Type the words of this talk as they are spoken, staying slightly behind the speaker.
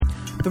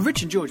The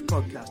Rich and George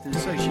podcast in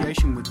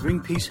association with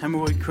Ring Peace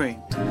Hemorrhoid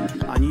Cream.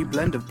 Our new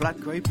blend of black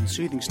grape and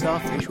soothing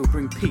starfish will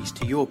bring peace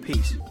to your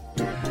peace.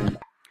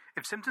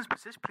 If symptoms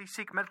persist, please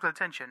seek medical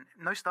attention.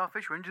 No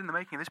starfish were injured in the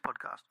making of this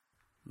podcast.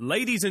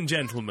 Ladies and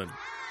gentlemen,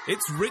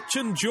 it's Rich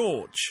and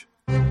George.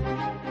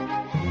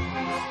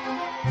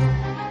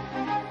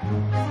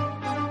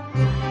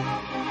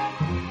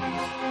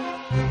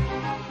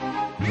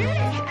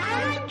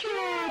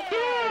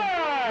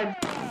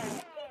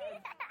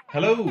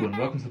 Hello and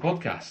welcome to the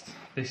podcast.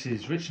 This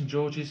is Rich and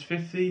George's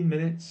 15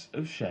 Minutes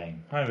of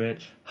Shame. Hi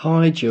Rich.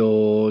 Hi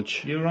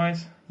George. You alright?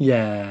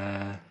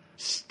 Yeah,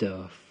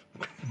 stuff.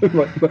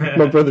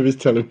 my brother was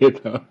telling me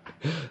about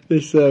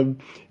this.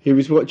 He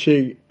was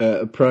watching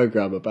a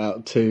programme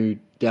about two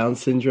Down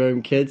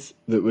syndrome kids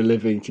that were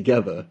living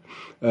together,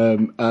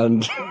 and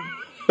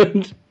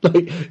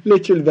like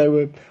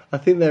literally I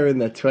think they were in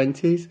their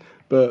 20s,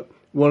 but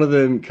one of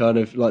them kind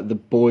of like the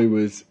boy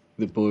was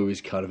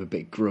kind of a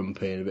bit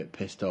grumpy and a bit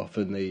pissed off,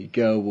 and the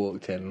girl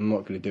walked in. I'm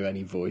not going to do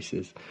any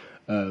voices,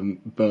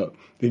 but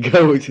the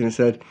girl walked in and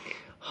said,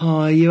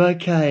 "Hi, are you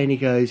okay?" And he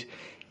goes,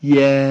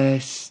 "Yeah,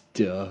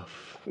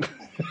 stuff."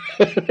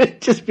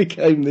 It just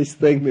became this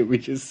thing that we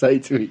just say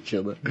to each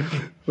other,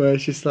 where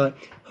it's just like,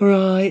 "All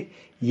right,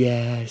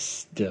 yeah,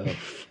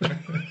 stuff."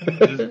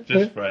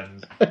 just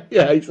friends.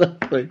 Yeah,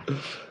 exactly.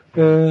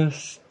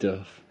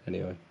 Stuff.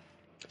 Anyway,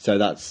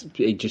 so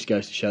it just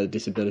goes to show that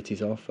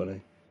disabilities are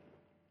funny.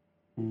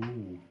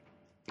 Ooh.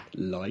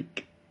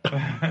 Like.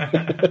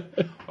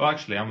 Well,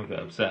 actually, I'm a bit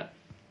upset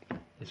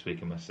this week,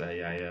 I must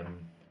say.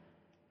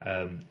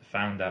 I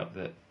found out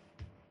that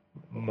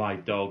my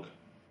dog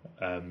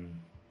has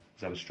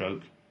had a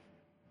stroke,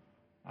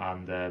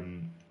 and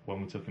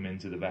when we took him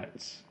into the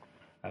vets,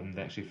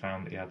 they actually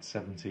found that he had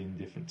 17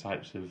 different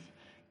types of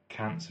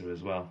cancer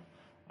as well,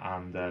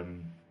 and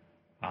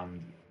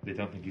they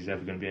don't think he's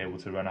ever going to be able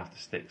to run after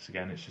sticks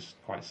again. It's just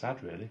quite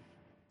sad, really.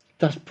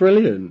 That's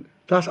brilliant.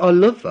 I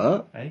love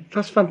that. Hey?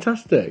 That's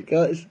fantastic.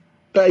 That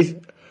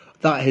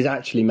has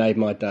actually made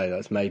my day.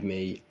 That's made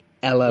me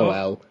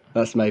LOL. What?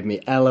 That's made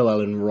me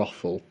LOL and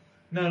ruffle.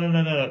 No.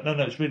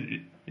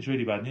 It's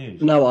really bad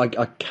news. No, I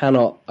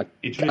cannot.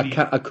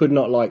 I could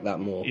not like that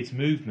more. It's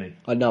moved me.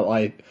 I know.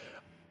 I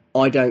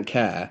don't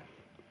care.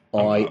 I'm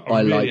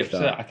I really like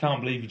upset. that. I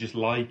can't believe you just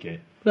like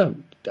it. No,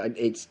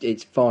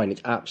 it's fine.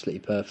 It's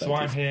absolutely perfect. So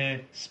I'm here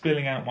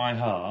spilling out my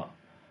heart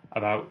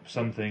about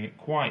something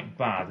quite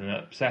bad and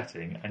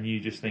upsetting, and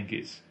you just think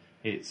it's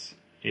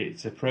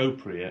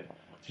appropriate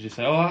to just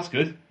say, "Oh, that's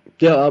good."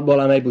 Yeah, well,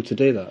 I'm able to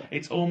do that.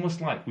 It's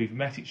almost like we've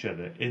met each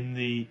other in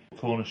the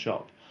corner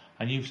shop,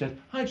 and you've said,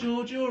 "Hi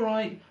George, you all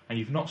right?" And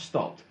you've not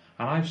stopped,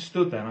 and I've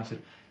stood there and I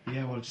said,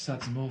 "Yeah, well, I just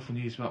had some awful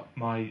news about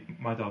my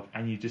dog,"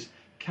 and you just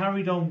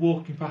carried on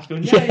walking past,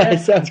 going, "Yeah,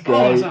 that's great.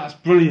 Oh, that's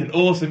brilliant,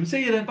 awesome.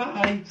 See you then,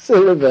 bye."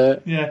 Some of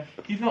it. Yeah,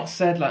 you've not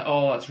said like,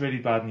 "Oh, that's really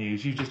bad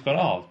news." You've just gone,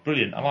 "Oh,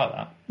 brilliant, I like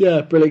that."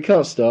 Yeah, brilliant.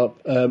 Can't stop.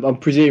 I'm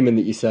presuming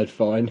that you said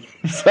fine.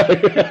 So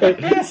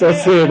I'll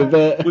see you in a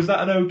bit. Was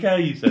that an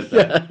okay you said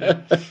that?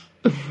 Yeah.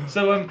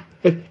 So,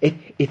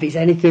 If it's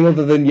anything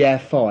other than yeah,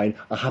 fine,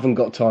 I haven't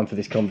got time for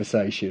this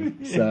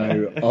conversation.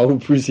 So I'll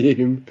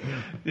presume.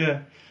 Yeah.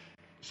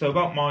 So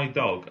about my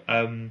dog,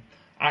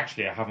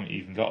 actually, I haven't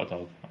even got a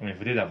dog. I mean,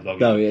 if I did have a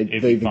dog,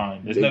 it'd be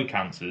fine. There's no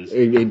cancers.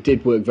 It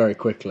did work very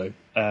quickly.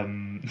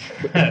 In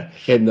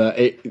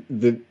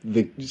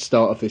the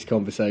start of this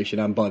conversation,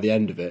 and by the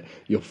end of it,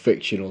 your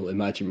fictional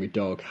imaginary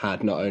dog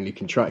had not only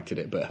contracted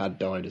it, but had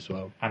died as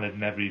well. And had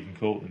never even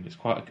caught them. It's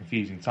quite a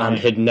confusing time.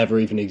 And had never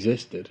even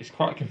existed. It's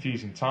quite a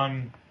confusing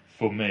time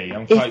for me.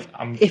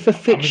 If a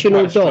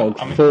fictional dog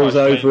falls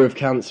over of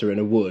cancer in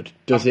a wood,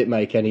 does it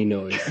make any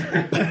noise?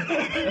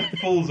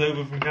 Falls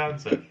over from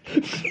cancer.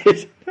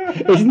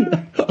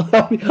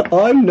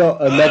 I'm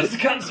not a That's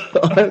cancer.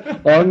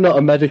 I'm not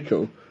a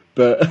medical,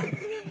 but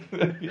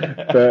Yeah.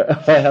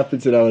 but I happen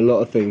to know a lot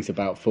of things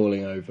about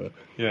falling over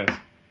Yes.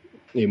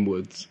 in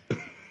woods.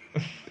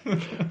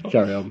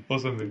 Carry on. Or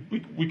something.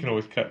 We can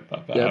always cut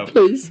that bit Yeah, out.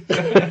 please.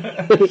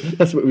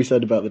 That's what we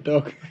said about the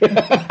dog.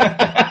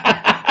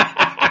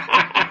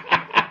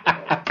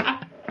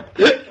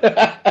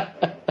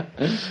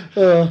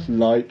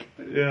 Like.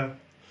 Yeah.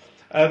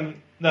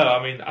 No,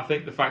 I mean, I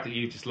think the fact that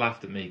you just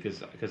laughed at me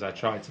because I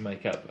tried to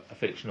make up a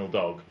fictional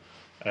dog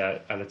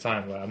at a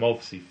time where I'm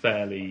obviously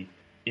fairly,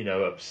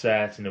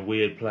 upset in a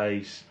weird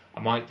place. I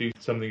might do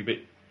something a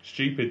bit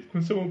stupid.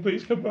 Can someone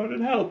please come round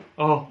and help?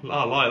 Oh,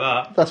 I like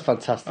that. That's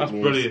fantastic. That's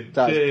news. brilliant.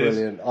 That's Cheers.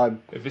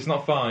 brilliant. If it's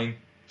not fine,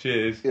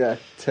 cheers. Yeah,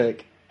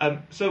 tick.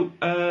 So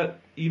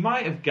you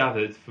might have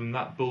gathered from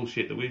that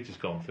bullshit that we've just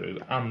gone through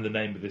and the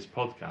name of this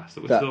podcast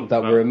that we're talking That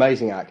about. were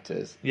amazing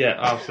actors. Yeah,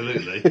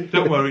 absolutely.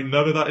 Don't worry,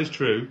 none of that is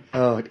true.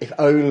 Oh, if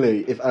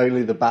only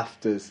the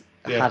BAFTAs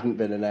Yeah. hadn't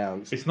been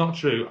announced. It's not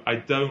true. I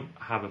don't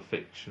have a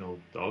fictional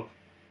dog.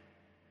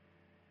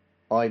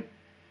 I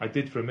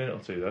did for a minute or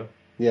two, though.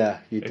 Yeah,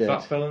 you If did.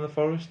 that fell in the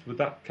forest, would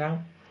that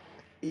count?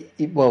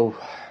 Well,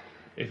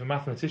 If a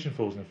mathematician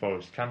falls in the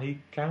forest, can he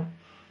count?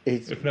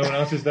 it's, If no one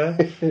else is there?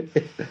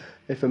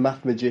 if a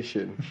math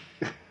magician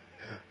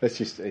Let's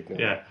just ignore.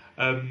 Yeah.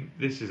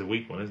 This is a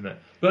weak one, isn't it?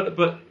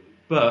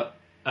 But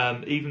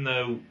even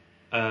though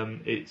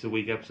it's a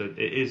weak episode,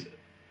 it is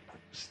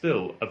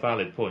still a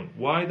valid point.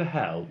 Why the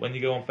hell, when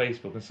you go on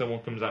Facebook and someone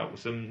comes out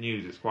with some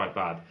news that's quite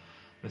bad,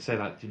 they say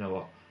like, do you know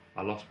what?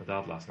 I lost my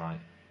dad last night.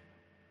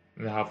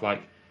 And they have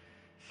like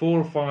 4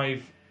 or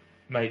 5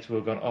 mates who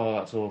have gone, oh,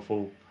 that's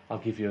awful. I'll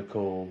give you a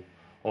call.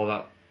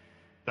 Or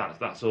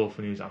that's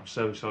awful news. I'm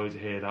so sorry to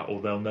hear that.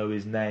 Or they'll know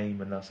his name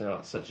and they'll say, oh,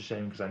 that's such a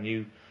shame because I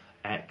knew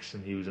X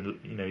and he was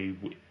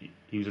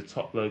he was a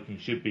top bloke and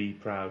he should be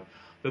proud.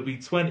 There'll be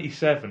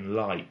 27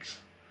 likes.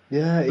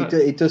 Yeah,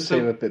 it does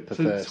seem a bit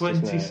perverse. So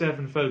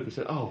 27 folk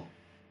said, oh,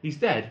 he's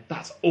dead?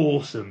 That's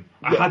awesome.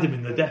 I had him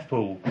in the death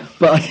pool.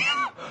 But,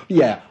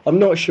 yeah, I'm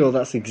not sure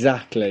that's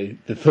exactly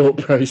the thought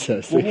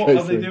process. Well, what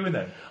are they doing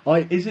then?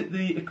 Is it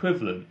the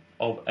equivalent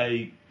of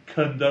a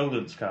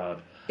condolence card?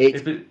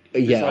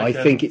 I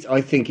think it's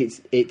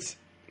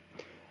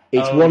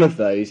one of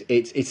those.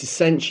 It's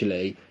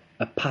essentially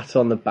a pat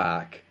on the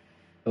back,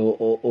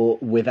 or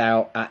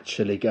without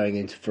actually going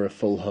into for a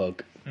full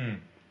hug. Mm.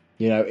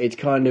 You know, it's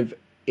kind of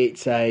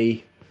it's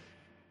like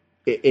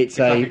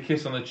a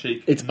kiss on the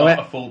cheek. It's not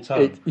a full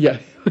tongue.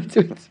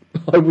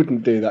 I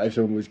wouldn't do that if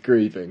someone was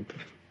grieving.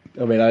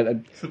 I mean,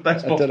 it's the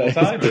best possible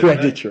time. It's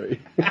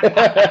predatory.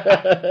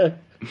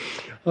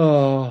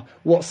 Oh,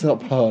 what's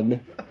up,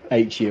 hun?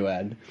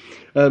 HUN.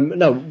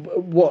 No,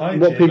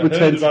 what people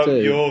tend to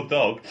do. Your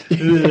dog.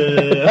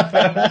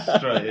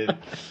 Straight in.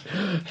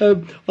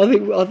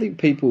 I think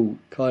people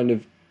kind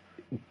of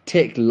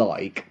tick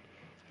like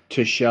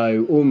to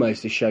show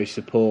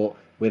support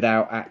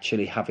without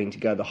actually having to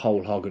go the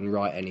whole hog and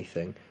write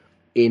anything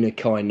in a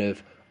kind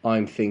of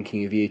I'm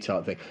thinking of you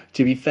type thing.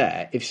 To be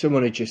fair, if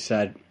someone had just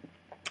said,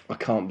 I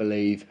can't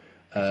believe.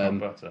 I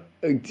can't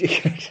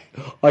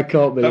believe.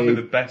 That'd be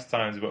the best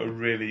times about a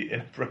really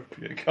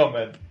inappropriate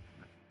comment.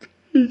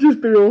 You'd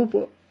just be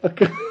awful.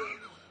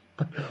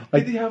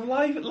 Did he have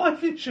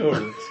life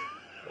insurance?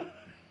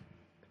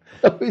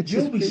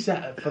 You'll be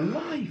set up for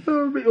life. That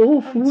would be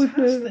awful,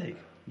 fantastic.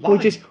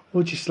 Wouldn't it?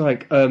 Or just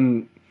like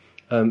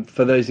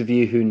for those of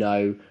you who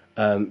know,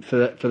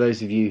 for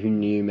those of you who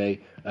knew me,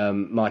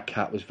 my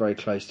cat was very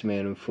close to me,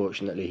 and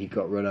unfortunately he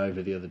got run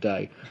over the other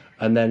day.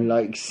 And then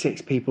like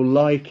 6 people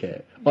like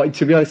it. Like,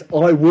 to be honest,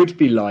 I would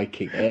be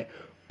liking it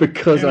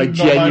because I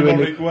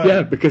genuinely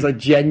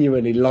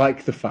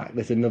like the fact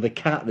there's another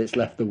cat that's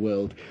left the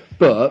world.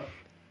 But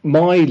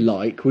my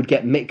like would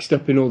get mixed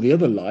up in all the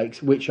other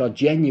likes, which are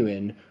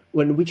genuine,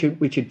 which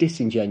are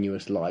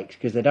disingenuous likes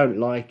because they don't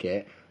like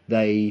it.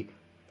 They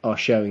are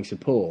showing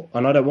support,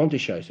 and I don't want to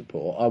show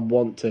support. I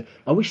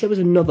wish there was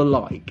another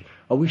like.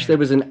 I wish there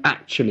was an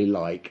actually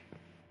like.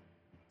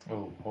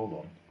 Oh, hold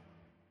on.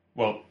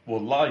 Well,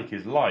 like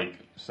is like.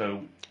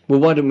 So. Well,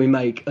 why don't we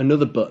make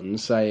another button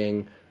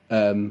saying,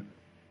 "Dear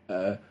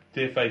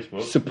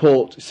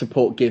Facebook,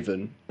 support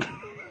given,"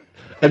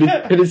 and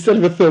instead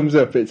of a thumbs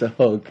up, it's a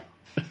hug.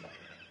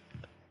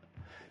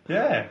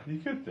 Yeah, you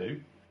could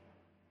do.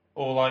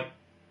 Or like.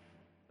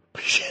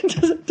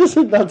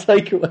 Doesn't that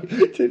take away?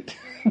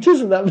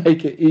 Doesn't that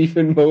make it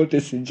even more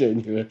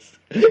disingenuous?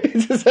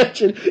 It's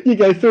essentially you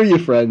go through your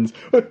friends.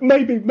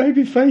 Maybe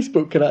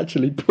Facebook can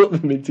actually put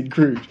them into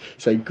groups.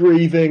 Say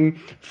grieving,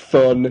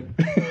 fun,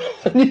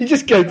 and you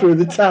just go through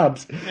the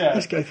tabs. Yeah.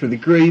 Let's go through the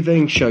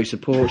grieving. Show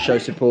support. Show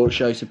support.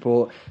 Show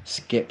support.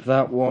 Skip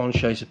that one.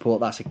 Show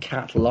support. That's a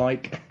cat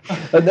like,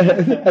 and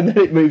then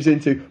it moves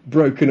into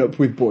broken up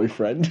with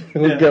boyfriend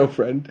or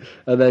girlfriend,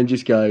 and then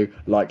just go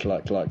like.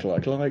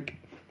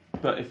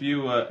 But if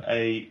you were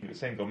a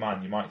single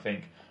man, you might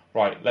think,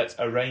 right, let's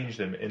arrange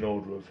them in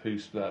order of who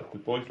split up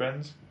with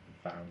boyfriends.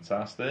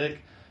 Fantastic.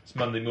 It's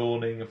Monday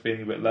morning, I'm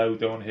feeling a bit low,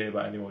 don't want to hear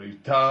about anyone who's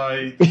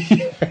died.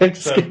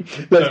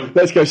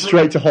 Let's go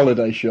straight to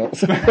holiday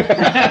shots.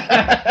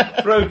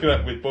 Broken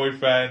up with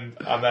boyfriend,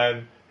 and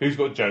then who's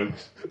got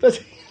jokes? Let's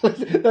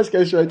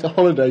go straight to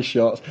holiday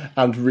shots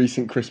and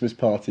recent Christmas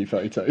party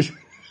photos.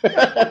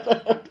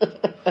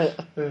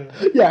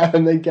 Yeah,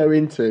 and then go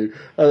into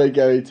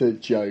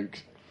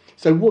jokes.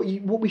 So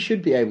what we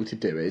should be able to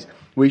do is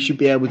we should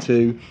be able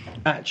to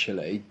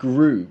actually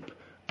group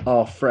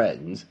our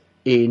friends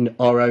in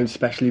our own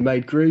specially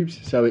made groups.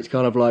 So it's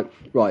kind of like,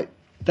 right,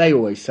 they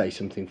always say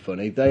something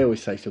funny. They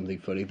always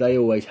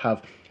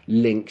have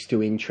links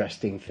to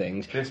interesting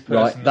things. This person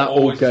right, that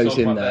all goes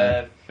in there.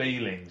 Their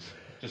feelings.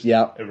 Just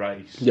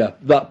erase. Yeah,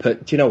 do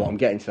you know what? I'm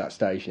getting to that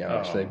stage now,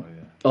 actually.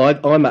 Yeah.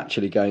 I'm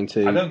actually going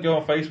to. I don't go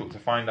on Facebook to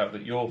find out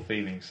that you're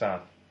feeling sad.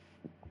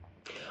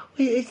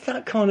 It's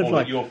that kind of or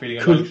like that you're feeling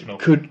emotional.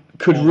 Could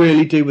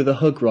really do with a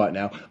hug right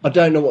now. I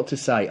don't know what to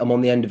say. I'm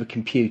on the end of a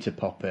computer,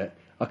 Poppet.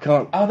 I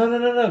can't. Oh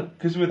no!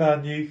 Because with our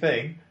new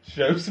thing,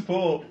 show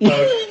support.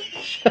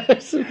 Show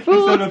support.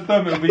 Instead of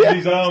thumb, it'll be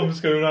these arms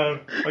going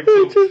around. Like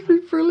it'd just be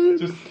brilliant.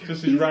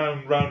 Just these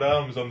round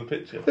arms on the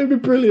picture. It'd be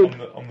brilliant.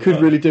 On the could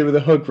back. Really do with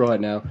a hug right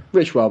now.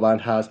 Rich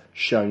Wildband has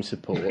shown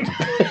support.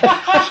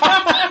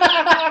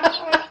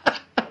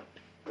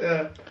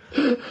 Yeah.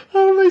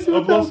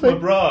 I've lost my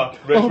bra.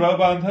 Rich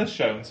Wellband has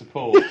shown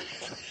support.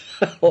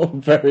 Oh,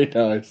 very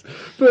nice.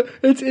 But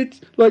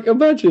it's like,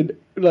 imagine,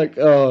 like,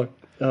 oh,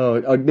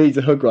 I need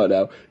a hug right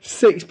now.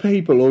 6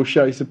 people all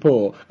show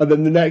support, and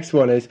then the next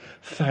one is,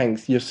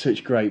 thanks, you're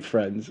such great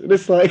friends. And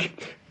it's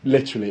like,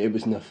 literally, it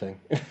was nothing.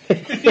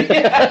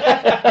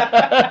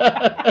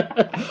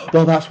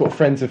 Well, that's what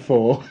friends are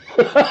for.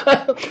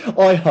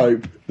 I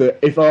hope that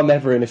if I'm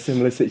ever in a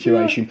similar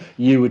situation,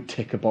 you would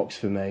tick a box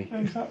for me.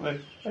 Exactly.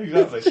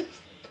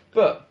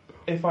 But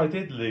if I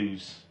did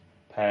lose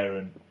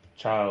parent,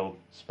 child,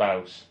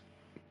 spouse,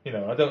 I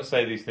don't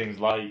say these things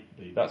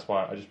lightly. That's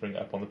why I just bring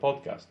it up on the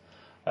podcast,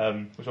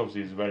 which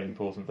obviously is a very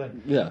important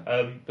thing.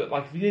 Yeah. But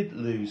like, if you did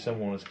lose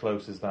someone as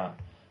close as that,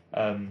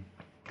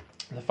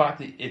 the fact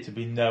that it would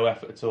be no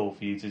effort at all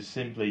for you to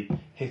simply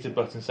hit a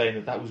button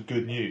saying that was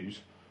good news.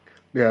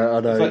 Yeah, I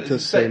know. It's It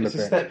does seem it's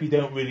a step you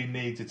don't really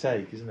need to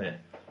take, isn't it?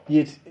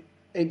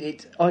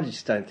 I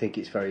just don't think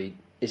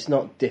it's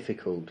not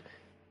difficult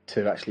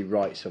to actually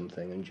write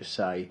something and just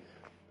say,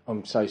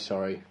 I'm so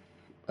sorry,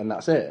 and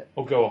that's it.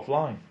 Or go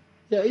offline.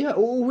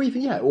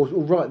 Or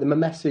write them a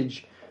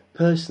message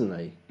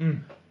personally.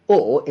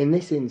 Or, in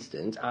this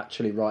instance,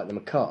 actually write them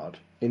a card.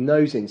 In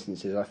those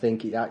instances, I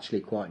think it's actually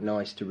quite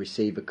nice to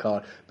receive a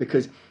card,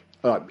 because,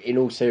 in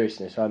all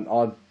seriousness, I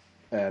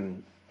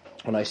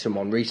know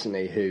someone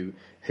recently who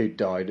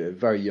died at a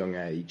very young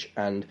age,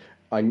 and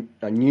I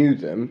knew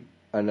them,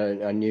 and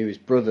I knew his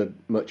brother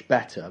much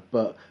better,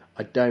 but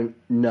I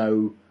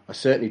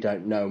certainly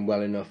don't know him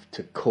well enough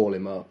to call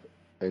him up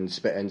and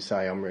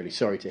say, I'm really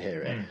sorry to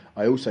hear it.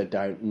 I also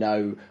don't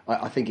know,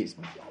 I think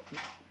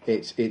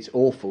it's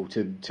awful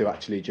to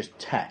actually just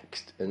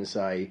text and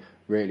say,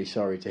 really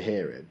sorry to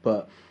hear it,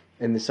 but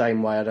in the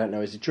same way I don't know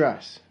his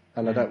address,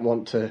 and I don't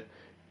want to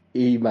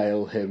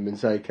email him and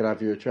say, can I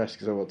have your address,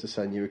 because I want to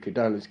send you a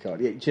condolence card.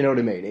 Do you know what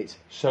I mean?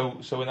 So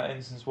in that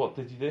instance, what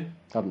did you do?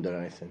 I haven't done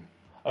anything.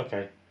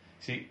 Okay.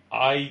 See,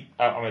 I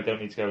don't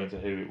need to go into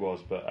who it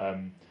was, but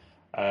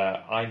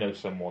I know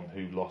someone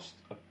who lost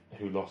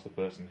a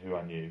person who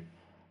I knew,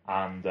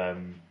 and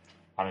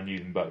I knew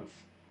them both.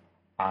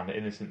 And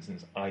in this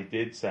instance, I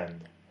did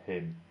send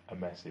him a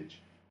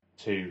message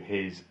to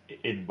his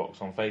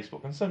inbox on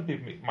Facebook. And some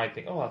people might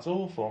think, oh, that's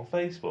awful on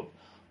Facebook.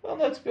 Well,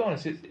 no, to be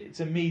honest, it's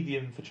a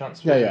medium for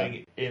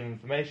transferring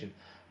information.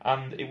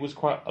 And it was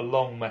quite a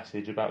long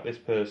message about this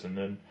person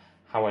and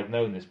how I'd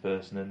known this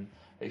person and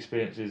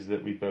experiences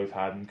that we both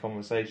had and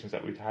conversations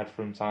that we'd had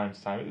from time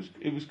to time.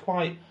 It was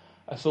quite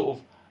a sort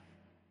of...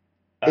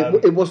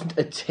 it wasn't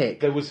a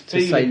tick. There was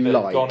feeling that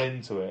had gone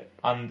into it,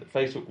 and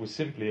Facebook was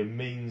simply a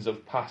means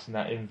of passing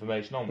that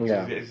information on, which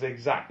is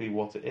exactly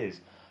what it is.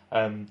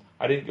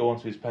 I didn't go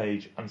onto his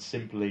page and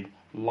simply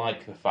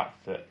like the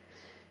fact that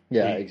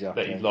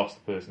he'd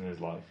lost the person in his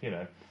life,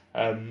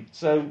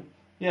 So,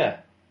 yeah.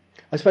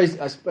 I suppose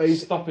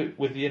stop it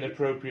with the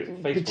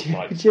inappropriate Facebook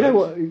likes.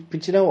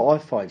 But you know what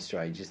I find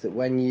strange is that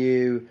when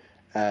you're,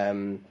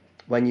 I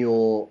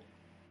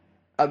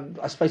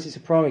suppose it's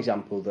a prime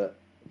example that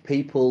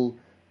people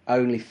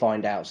only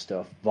find out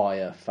stuff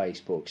via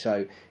Facebook.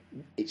 So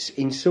it's,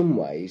 in some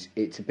ways,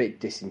 it's a bit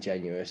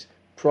disingenuous.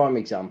 Prime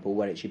example,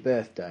 when it's your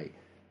birthday,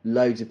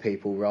 loads of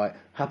people write,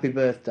 happy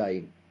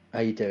birthday, how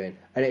you doing?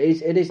 And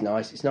it is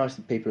nice. It's nice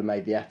that people have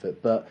made the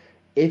effort. But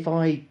if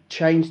I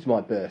changed my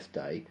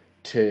birthday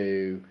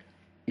to,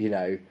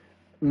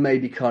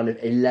 maybe kind of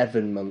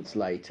 11 months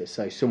later,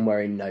 so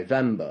somewhere in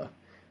November,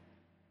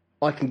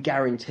 I can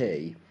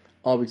guarantee,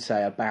 I would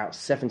say about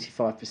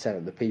 75%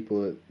 of the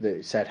people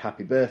that said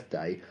happy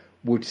birthday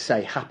would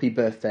say happy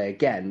birthday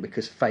again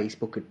because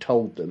Facebook had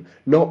told them,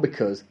 not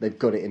because they've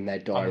got it in their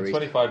diaries.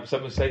 And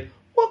 25% would say,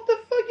 what the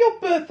fuck, your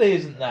birthday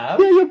isn't now.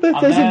 Yeah, your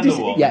birthday's in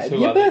December. Yeah,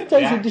 your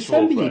birthday's in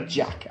December, you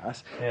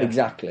jackass. Yeah.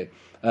 Exactly.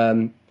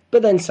 But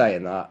then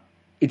saying that,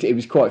 it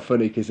was quite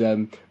funny because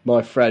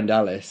my friend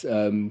Alice,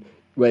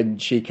 when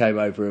she came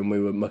over and we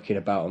were mucking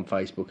about on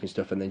Facebook and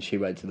stuff, and then she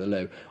went to the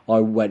loo, I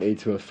went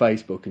into her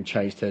Facebook and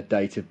changed her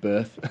date of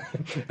birth.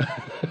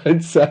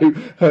 And so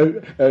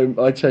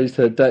I changed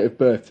her date of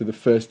birth to the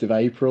 1st of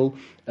April,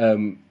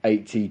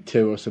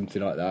 82 or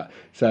something like that.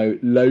 So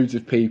loads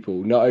of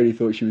people not only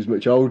thought she was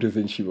much older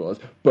than she was,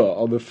 but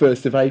on the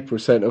 1st of April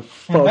sent her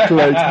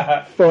fuckloads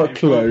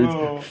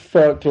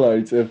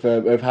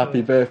of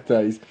happy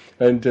birthdays.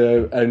 And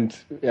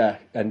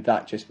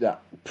that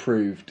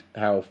proved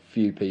how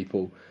few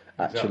people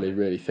actually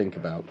really think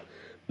about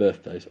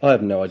birthdays. I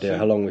have no idea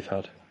how long we've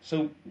had.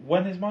 So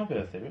when is my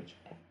birthday, Rich?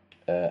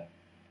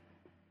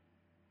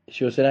 It's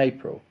yours in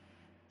April.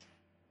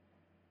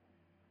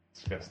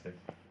 Disgusting.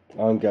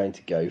 I'm going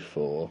to go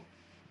for...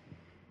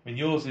 I mean,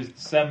 yours is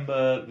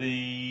December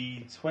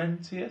the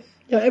 20th?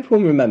 Yeah,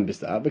 everyone remembers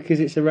that because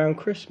it's around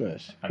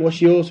Christmas.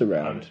 What's yours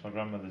around? It's my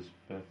grandmother's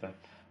birthday.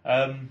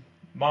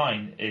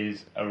 Mine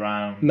is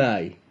around...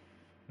 May.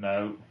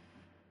 No.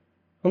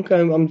 I'm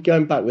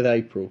going back with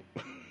April.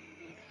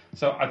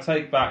 So I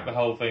take back the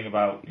whole thing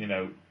about,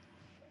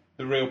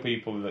 the real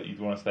people that you'd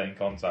want to stay in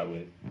contact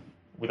with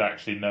would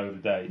actually know the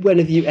date. When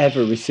have you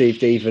ever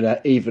received even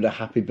a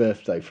happy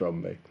birthday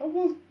from me?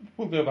 Oh,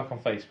 we'll go back on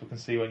Facebook and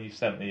see when you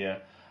sent me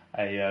a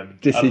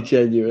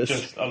Disingenuous.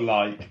 Just a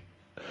like.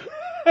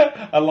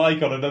 A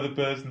like on another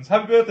person's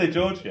happy birthday,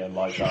 George. Yeah,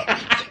 like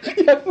that.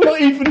 Yeah,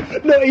 not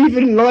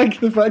even like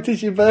the fact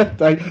it's your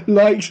birthday.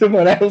 Like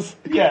someone else.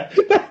 Yeah.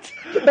 That's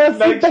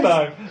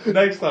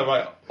Next time,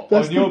 right?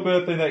 On your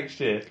birthday next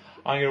year,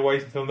 I'm going to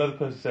wait until another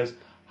person says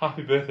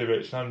happy birthday,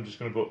 Rich, and I'm just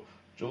going to put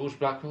George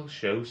Blackwell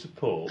show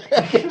support.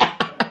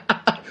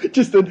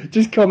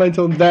 just comment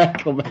on their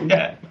comment.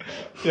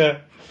 Yeah.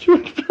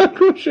 George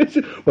Blackwell show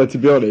support. Well, to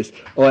be honest,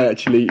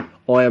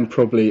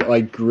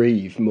 I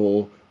grieve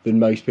more than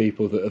most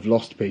people that have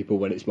lost people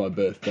when it's my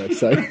birthday.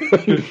 So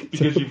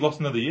because you've lost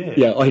another year.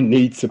 Yeah, I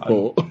need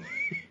support.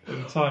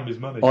 And time is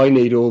money. I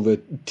need all the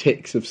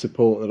ticks of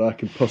support that I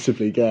can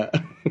possibly get.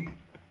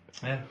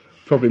 Yeah.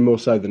 Probably more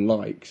so than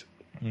likes.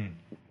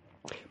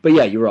 But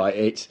yeah, you're right.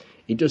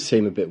 It does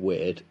seem a bit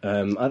weird.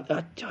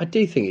 I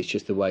do think it's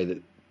just the way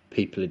that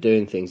people are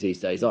doing things these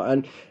days.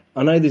 And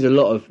I know there's a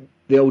lot of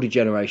the older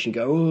generation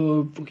go,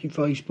 "Oh, fucking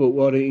Facebook!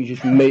 Why don't you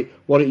just meet?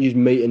 Why don't you just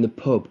meet in the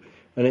pub?"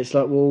 And it's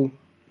like, well,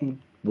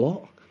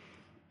 what?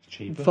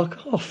 Cheaper.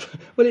 Fuck off.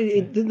 Well,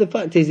 the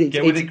fact is,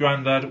 get with it,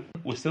 Grandad.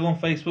 We're still on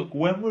Facebook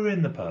when we're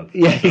in the pub.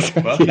 Yeah,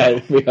 exactly.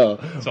 Yeah, we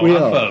are. So we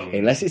are.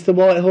 Unless it's the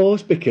White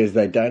Horse, because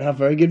they don't have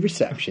very good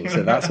reception.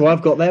 So that's why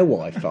I've got their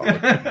Wi-Fi.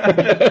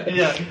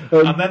 Yeah,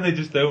 and then they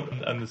just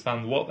don't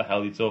understand what the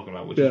hell you're talking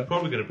about, which is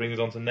probably going to bring us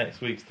on to next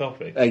week's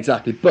topic.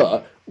 Exactly.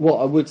 But what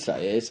I would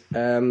say is,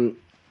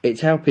 it's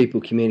how people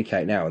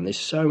communicate now, and there's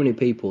so many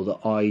people that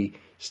I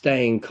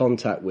stay in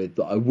contact with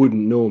that I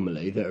wouldn't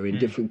normally, that are in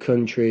different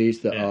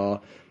countries, that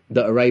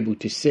are able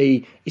to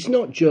see. It's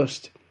not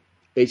just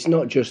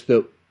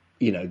that,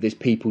 you know, there's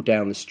people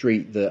down the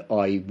street that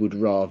I would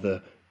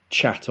rather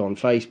chat on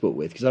Facebook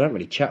with, because I don't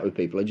really chat with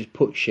people. I just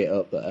put shit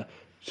up there.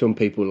 Some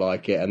people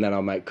like it, and then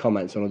I'll make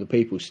comments on other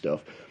people's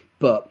stuff.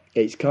 But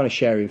it's kind of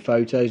sharing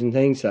photos and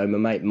things. So my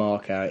mate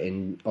Mark out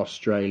in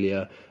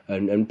Australia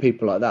and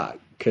people like that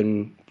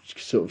can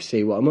sort of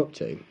see what I'm up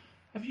to.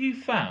 Have you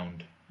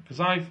found,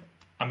 because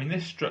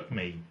this struck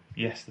me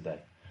yesterday.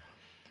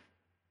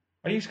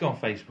 I used to go on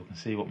Facebook and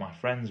see what my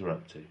friends were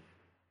up to.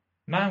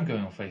 Now I'm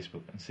going on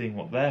Facebook and seeing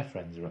what their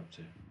friends are up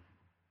to.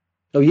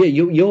 Oh yeah,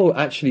 you're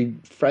actually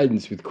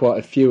friends with quite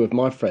a few of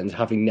my friends,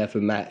 having never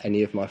met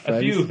any of my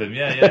friends. A few of them,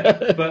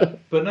 yeah. But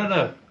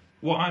no.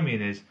 What I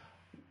mean is,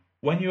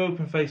 when you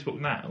open Facebook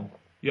now,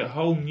 your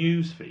whole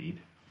news feed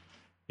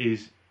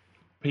is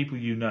people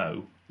you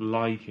know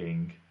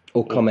liking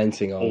or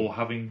commenting on, or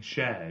having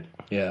shared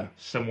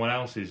someone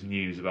else's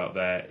news about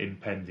their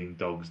impending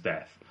dog's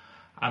death,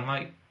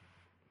 and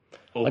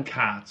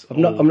cat.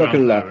 I'm not going to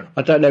lie.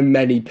 I don't know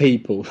many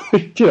people.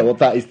 Do you know what?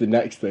 That is the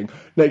next thing.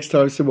 Next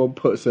time someone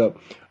puts up,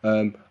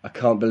 I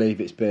can't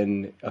believe it's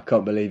been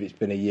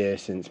a year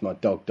since my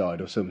dog died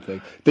or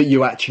something. That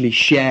you actually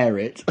share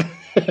it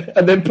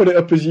and then put it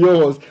up as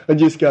yours and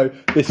just go,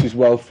 "This was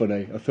well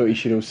funny. I thought you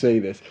should all see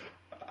this."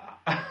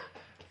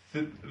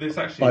 This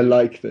actually, I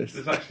like this.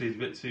 This actually is a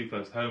bit too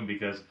close to home,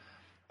 because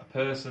a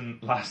person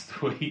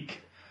last week,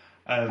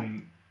 a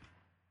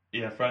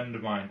friend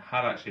of mine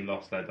had actually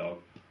lost their dog.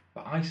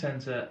 But I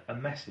sent her a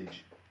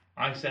message.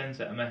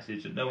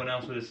 That no one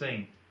else would have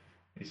seen.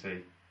 You see,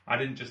 I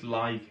didn't just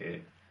like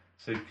it.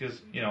 So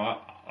because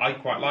I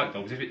quite like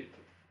dogs. If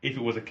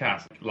it was a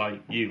cat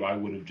like you, I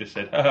would have just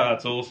said,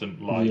 "That's awesome."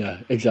 Yeah,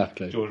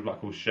 exactly. George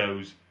Blackwell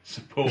shows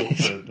support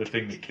for the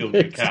thing that killed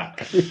the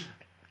cat.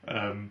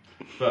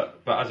 But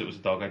as it was a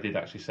dog, I did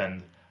actually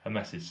send a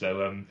message.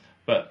 So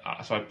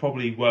so I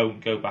probably won't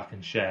go back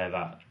and share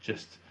that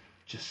just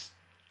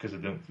because I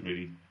don't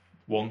really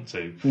want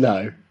to.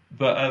 No.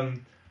 But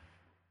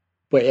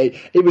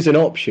it was an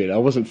option. I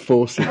wasn't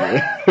forcing you.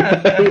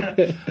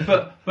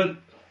 but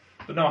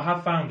no, I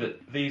have found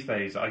that these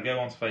days I go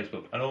onto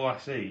Facebook and all I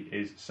see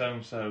is so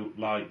and so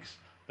likes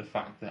the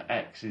fact that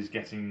X is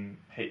getting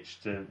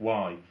hitched to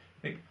Y.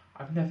 I think,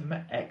 I've never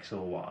met X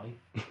or Y.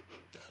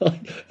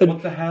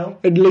 What the hell?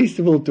 And least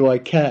of all do I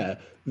care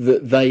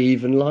that they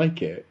even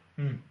like it.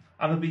 And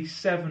there'll be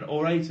 7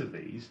 or 8 of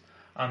these.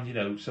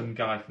 And, some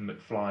guy from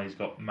McFly's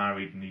got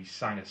married and he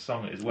sang a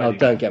song at his wedding. Oh,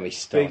 don't get me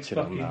started Big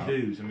fucking on that.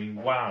 news. I mean,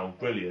 wow,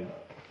 brilliant.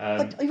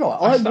 You're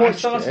right, I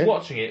started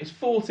watching it. It was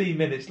 14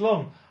 minutes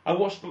long. I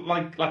watched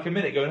like a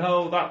minute going,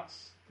 "Oh,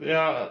 that's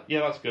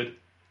good."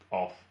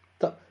 Off.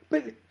 But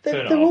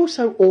they're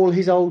also all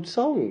his old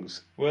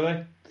songs. Were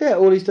they? Yeah,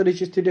 all he's done is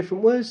just do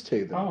different words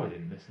to them. Oh, I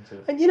didn't listen to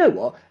it. And you know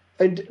what?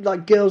 And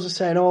girls are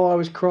saying, "Oh, I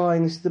was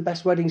crying. This is the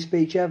best wedding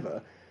speech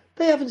ever."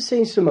 They haven't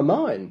seen some of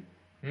mine.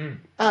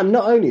 And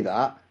not only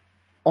that,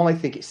 I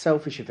think it's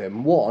selfish of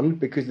him. One,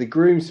 because the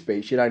groom's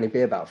speech should only be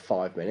about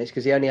 5 minutes,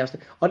 because he only has to.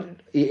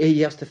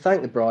 He has to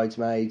thank the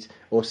bridesmaids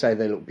or say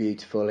they look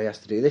beautiful. He has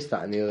to do this,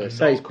 that, and the other.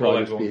 Say his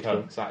bride was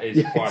beautiful. That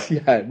is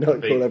quite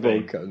not call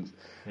everyone cunts.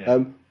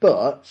 Yeah.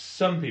 But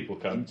some people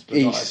cunts. But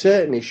he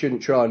certainly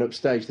shouldn't try and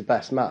upstage the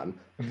best man.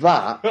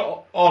 That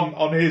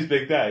on his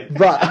big day.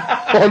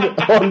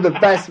 That on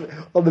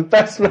the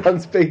best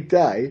man's big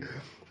day.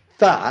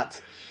 That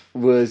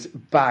was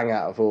bang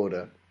out of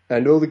order.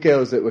 And all the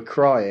girls that were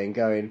crying,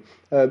 going,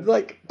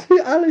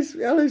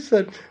 Alice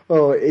said,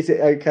 "Oh, is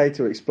it okay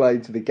to explain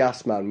to the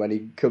gas man when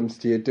he comes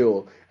to your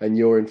door and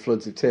you're in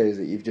floods of tears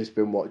that you've just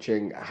been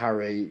watching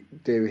Harry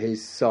do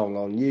his song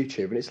on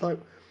YouTube?" And it's like,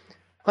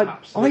 I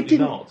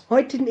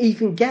didn't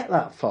even get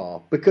that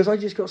far because I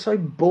just got so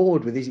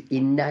bored with his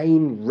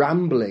inane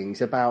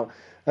ramblings about,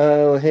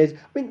 right,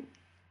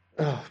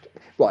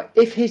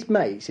 if his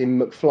mates in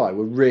McFly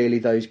were really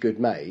those good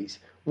mates,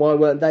 why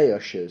weren't they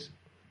ushers?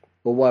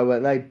 Or why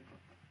weren't they?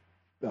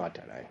 I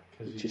don't know.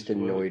 It just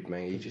annoyed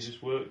me. He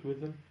just worked with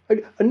them.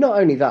 And not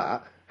only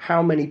that,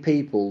 how many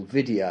people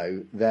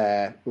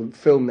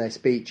film their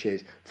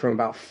speeches from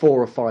about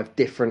 4 or 5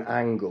 different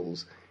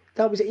angles?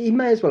 He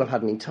may as well have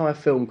had an entire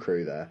film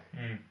crew there.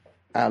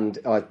 And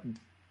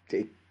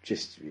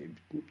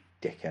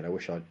dickhead. I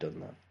wish I'd done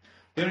that.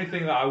 The only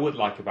thing that I would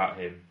like about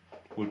him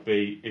would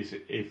be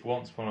if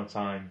once upon a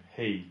time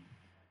he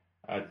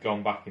had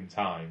gone back in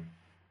time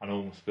and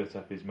almost split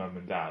up his mum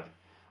and dad.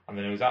 And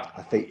then it was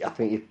I think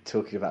you're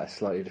talking about a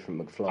slightly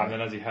different McFly. And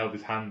then as he held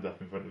his hand up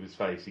in front of his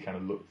face, he kind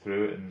of looked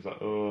through it and was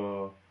like,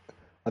 "Oh."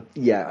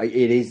 Yeah, it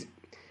is.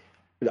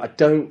 I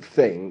don't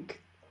think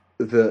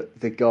that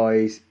the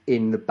guys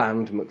in the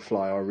band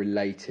McFly are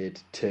related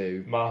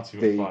to Marty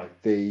McFly,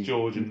 the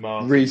George and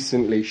Marty.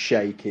 Recently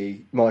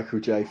shaky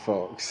Michael J.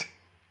 Fox.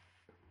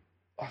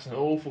 That's an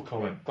awful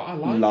comment, but I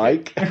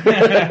like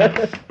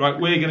it. Right,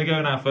 we're going to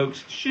go now,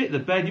 folks. Shit the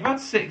bed. You've had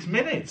 6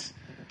 minutes.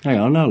 Hang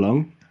on, how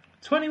long?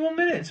 21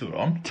 minutes we're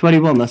on.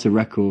 21, that's a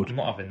record. I'm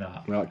not having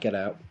that. Right, get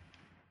out.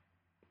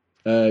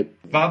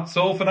 That's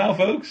all for now,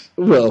 folks.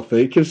 Well,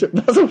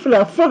 that's all for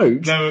now,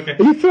 folks. No, okay.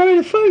 Are you throwing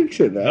the folks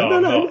in there?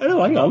 No,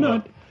 hang on.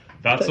 No.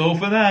 That's all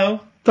for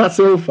now. That's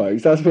all,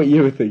 folks. That's what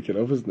you were thinking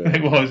of, wasn't it?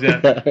 It was,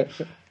 yeah.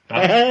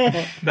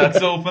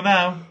 That's all for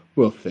now.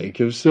 We'll think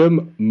of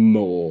some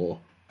more.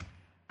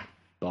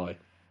 Bye.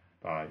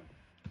 Bye.